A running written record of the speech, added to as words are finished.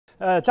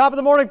Top of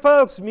the morning,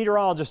 folks.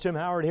 Meteorologist Tim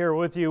Howard here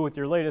with you with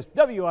your latest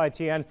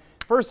WITN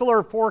First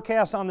Alert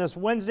forecast on this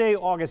Wednesday,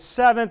 August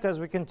 7th,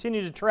 as we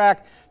continue to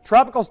track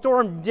Tropical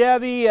Storm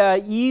Debbie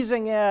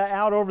easing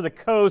out over the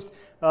coast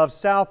of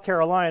South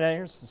Carolina.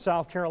 Here's the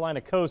South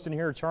Carolina coast, and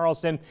here in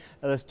Charleston,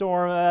 the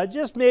storm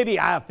just maybe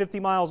 50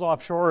 miles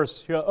offshore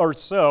or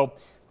so.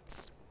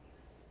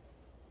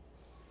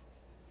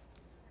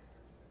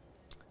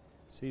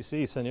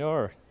 Si,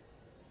 senor.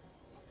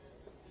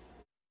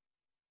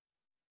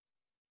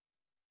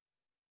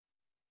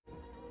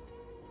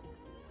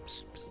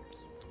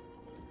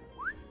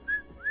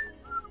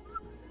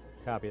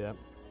 Copy that.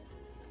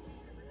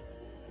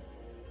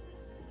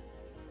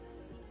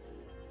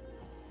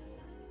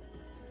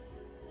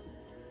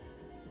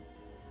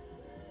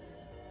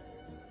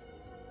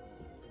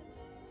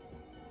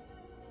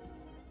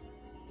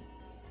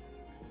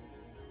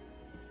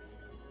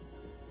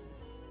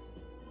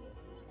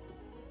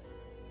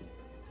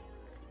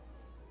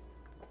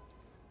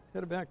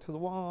 Get it back to the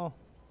wall.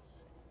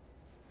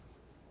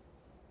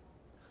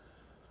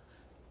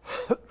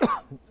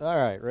 All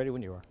right, ready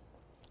when you are.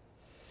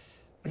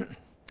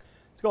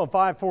 It's going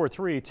 5, 4,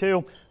 3,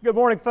 2. Good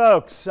morning,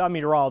 folks. I'm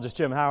meteorologist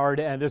Jim Howard,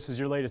 and this is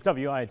your latest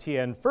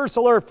WITN First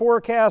Alert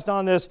forecast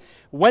on this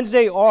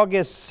Wednesday,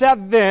 August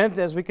 7th,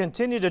 as we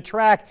continue to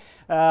track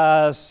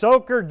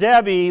Soaker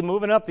Debbie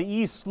moving up the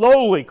east,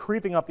 slowly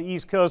creeping up the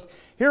east coast.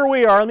 Here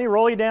we are. Let me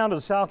roll you down to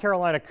the South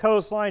Carolina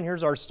coastline.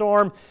 Here's our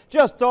storm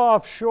just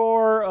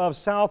offshore of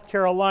South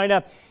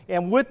Carolina.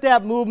 And with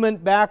that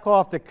movement back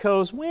off the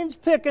coast, winds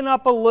picking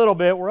up a little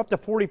bit. We're up to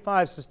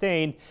 45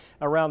 sustained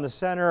around the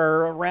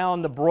center,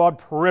 around the broad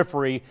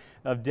periphery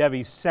of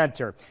Debbie's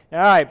center. All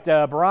right,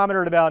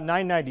 barometer at about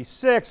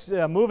 996,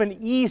 moving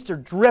east or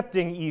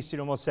drifting east, you'd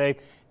almost say,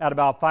 at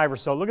about 5 or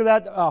so. Look at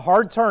that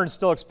hard turn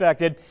still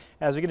expected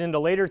as we get into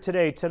later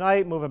today,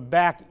 tonight, moving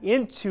back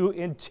into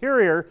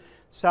interior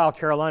South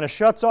Carolina.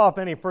 Shuts off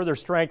any further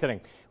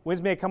strengthening.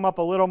 Winds may come up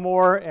a little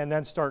more and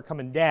then start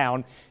coming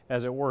down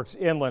as it works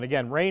inland.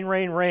 Again, rain,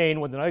 rain,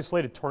 rain with an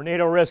isolated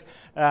tornado risk.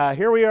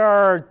 Here we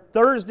are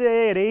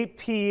Thursday at 8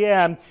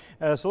 p.m.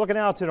 So looking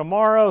out to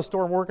tomorrow,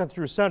 storm working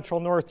through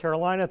central North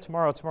Carolina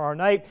tomorrow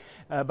night.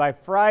 By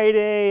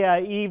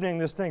Friday evening,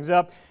 this thing's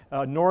up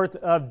north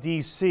of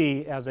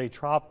D.C. as a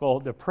tropical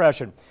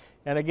depression.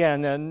 And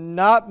again,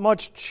 not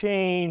much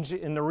change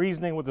in the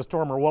reasoning with the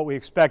storm or what we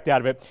expect out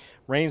of it.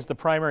 Rain's the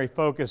primary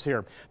focus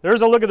here.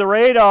 There's a look at the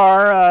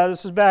radar.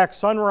 This is back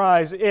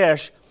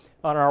sunrise-ish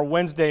on our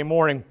Wednesday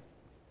morning.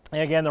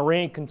 And again, the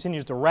rain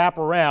continues to wrap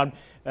around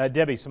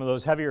Debbie. Some of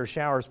those heavier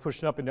showers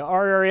pushing up into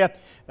our area.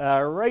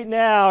 Right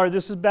now,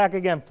 this is back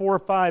again 4 or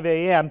 5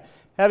 a.m.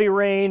 Heavy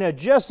rain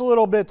just a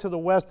little bit to the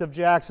west of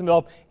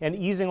Jacksonville and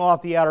easing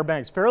off the Outer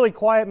Banks. Fairly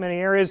quiet in many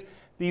areas.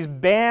 These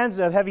bands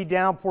of heavy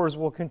downpours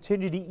will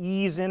continue to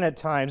ease in at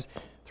times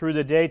through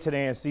the day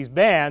today. And it's these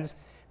bands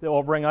that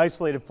will bring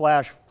isolated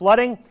flash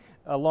flooding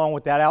along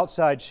with that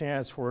outside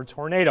chance for a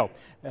tornado.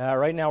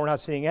 Right now we're not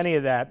seeing any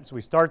of that as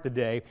we start the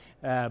day,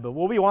 but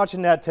we'll be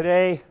watching that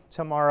today,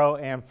 tomorrow,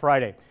 and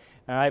Friday.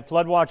 All right,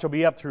 flood watch will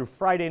be up through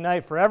Friday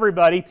night for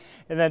everybody,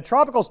 and then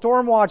tropical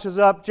storm watch is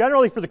up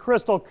generally for the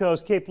Crystal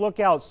Coast, Cape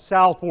Lookout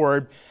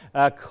southward,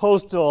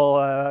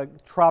 coastal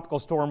tropical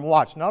storm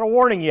watch. Not a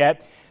warning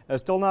yet.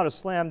 Still not a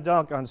slam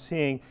dunk on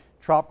seeing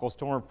tropical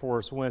storm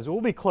force winds.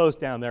 We'll be close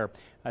down there,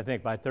 I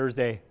think, by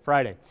Thursday,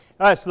 Friday.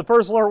 All right, so the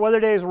first alert weather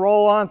days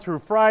roll on through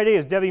Friday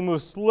as Debbie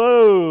moves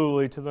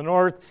slowly to the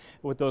north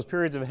with those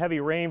periods of heavy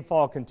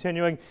rainfall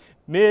continuing.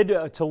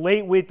 Mid to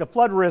late week, the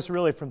flood risk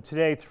really from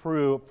today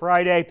through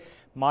Friday.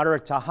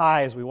 Moderate to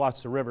high as we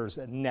watch the rivers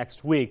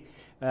next week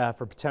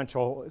for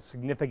potential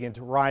significant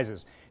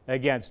rises.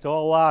 Again, still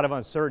a lot of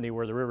uncertainty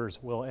where the rivers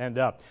will end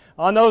up.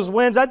 On those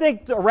winds, I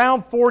think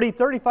around 40,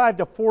 35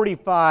 to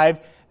 45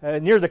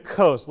 near the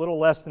coast, a little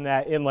less than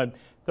that inland.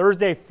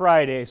 Thursday,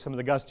 Friday, some of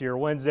the gustier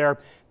winds there.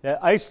 That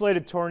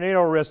isolated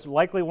tornado risk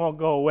likely won't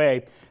go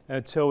away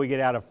until we get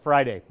out of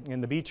Friday.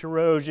 And the beach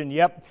erosion,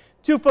 yep,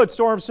 2-foot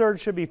storm surge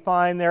should be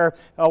fine there.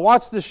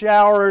 Watch the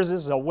showers.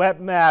 This is a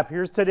wet map.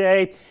 Here's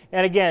today.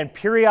 And again,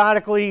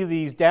 periodically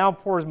these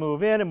downpours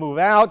move in and move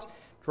out.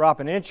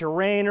 Drop an inch of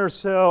rain or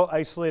so.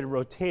 Isolated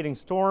rotating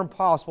storm,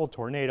 possible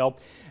tornado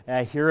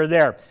here or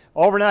there.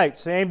 Overnight,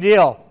 same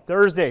deal.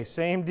 Thursday,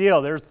 same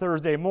deal. There's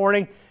Thursday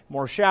morning.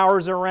 More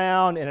showers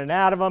around, in and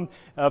out of them.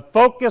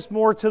 Focus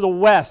more to the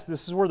west.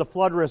 This is where the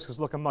flood risk is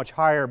looking much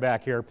higher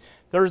back here.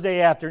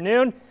 Thursday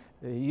afternoon,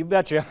 you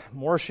betcha,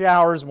 more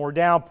showers, more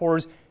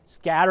downpours,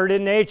 scattered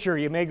in nature.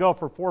 You may go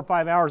for 4 or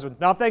 5 hours with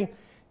nothing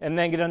and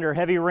then get under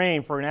heavy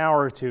rain for an hour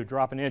or two,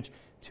 drop an inch,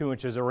 2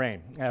 inches of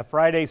rain.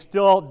 Friday,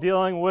 still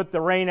dealing with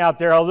the rain out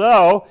there,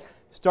 although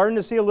starting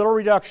to see a little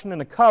reduction in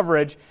the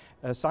coverage,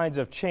 signs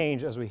of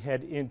change as we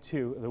head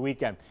into the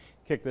weekend.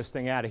 Kick this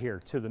thing out of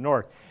here to the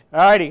north.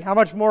 All righty, how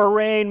much more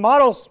rain?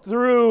 Models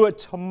through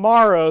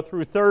tomorrow,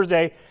 through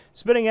Thursday,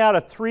 spitting out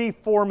a 3,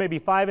 4, maybe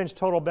 5-inch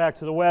total back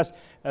to the west,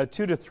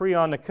 2 to 3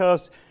 on the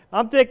coast.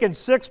 I'm thinking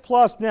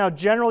 6+ now,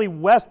 generally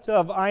west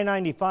of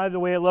I-95 the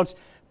way it looks.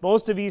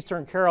 Most of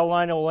eastern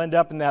Carolina will end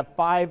up in that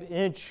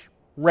 5-inch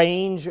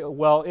range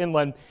well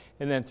inland,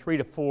 and then 3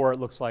 to 4 it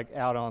looks like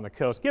out on the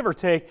coast, give or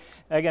take.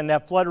 Again,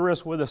 that flood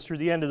risk with us through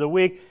the end of the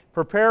week.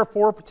 Prepare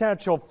for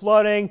potential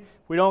flooding.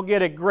 If we don't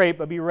get it, great,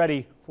 but be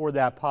ready for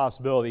that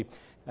possibility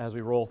as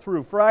we roll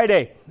through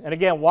Friday. And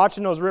again,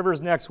 watching those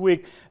rivers next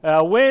week.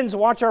 Winds,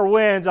 watch our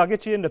winds. I'll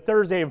get you into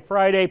Thursday and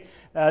Friday.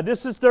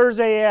 This is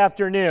Thursday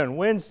afternoon.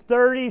 Winds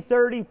 30,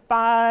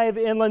 35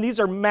 inland. These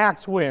are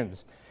max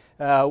winds,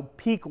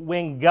 peak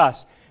wind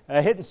gusts.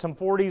 Hitting some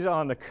 40s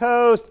on the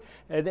coast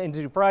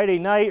into Friday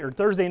night or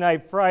Thursday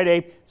night,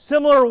 Friday.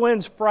 Similar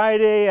winds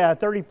Friday,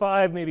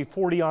 35, maybe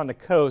 40 on the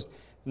coast.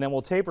 And then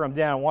we'll taper them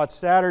down. Watch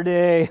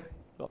Saturday,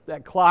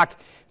 that clock,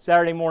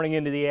 Saturday morning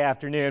into the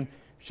afternoon.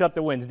 Shut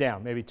the winds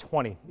down, maybe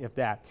 20 if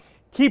that.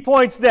 Key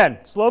points then,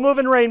 slow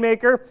moving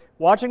rainmaker,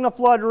 watching the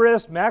flood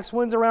risk, max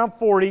winds around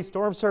 40,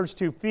 storm surge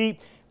 2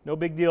 feet, no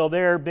big deal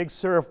there, big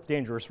surf,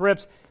 dangerous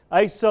rips.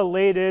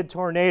 Isolated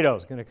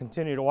tornadoes, going to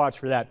continue to watch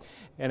for that.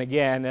 And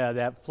again,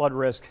 that flood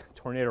risk,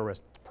 tornado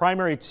risk.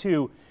 Primary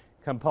 2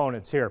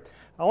 components here.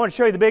 I want to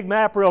show you the big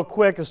map real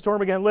quick. A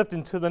storm again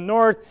lifting to the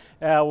north.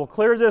 We'll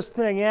clear this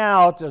thing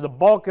out, the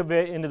bulk of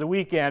it into the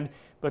weekend.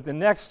 But the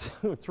next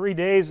 3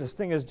 days, this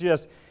thing is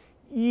just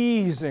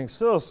easing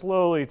so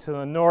slowly to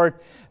the north.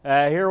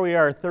 Here we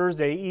are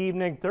Thursday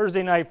evening,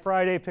 Thursday night,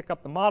 Friday, pick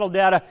up the model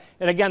data.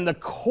 And again, the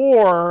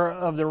core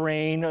of the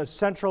rain,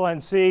 central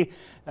NC,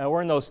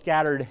 we're in those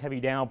scattered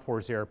heavy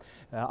downpours here,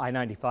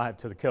 I-95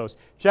 to the coast.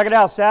 Check it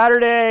out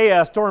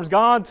Saturday, storm's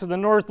gone to the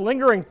north,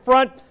 lingering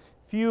front.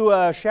 Few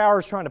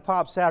showers trying to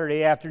pop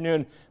Saturday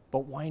afternoon,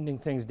 but winding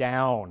things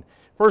down.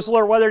 First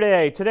alert weather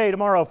day, today,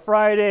 tomorrow,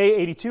 Friday,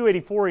 82,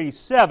 84,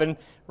 87.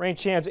 Rain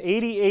chance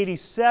 80, 80,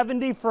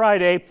 70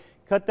 Friday.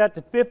 Cut that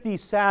to 50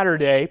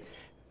 Saturday.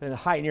 Then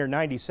high near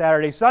 90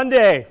 Saturday.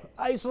 Sunday,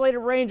 isolated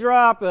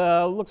raindrop.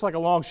 Looks like a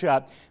long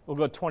shot. We'll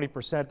go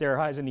 20% there.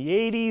 Highs in the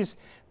 80s,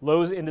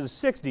 lows into the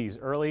 60s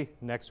early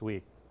next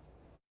week.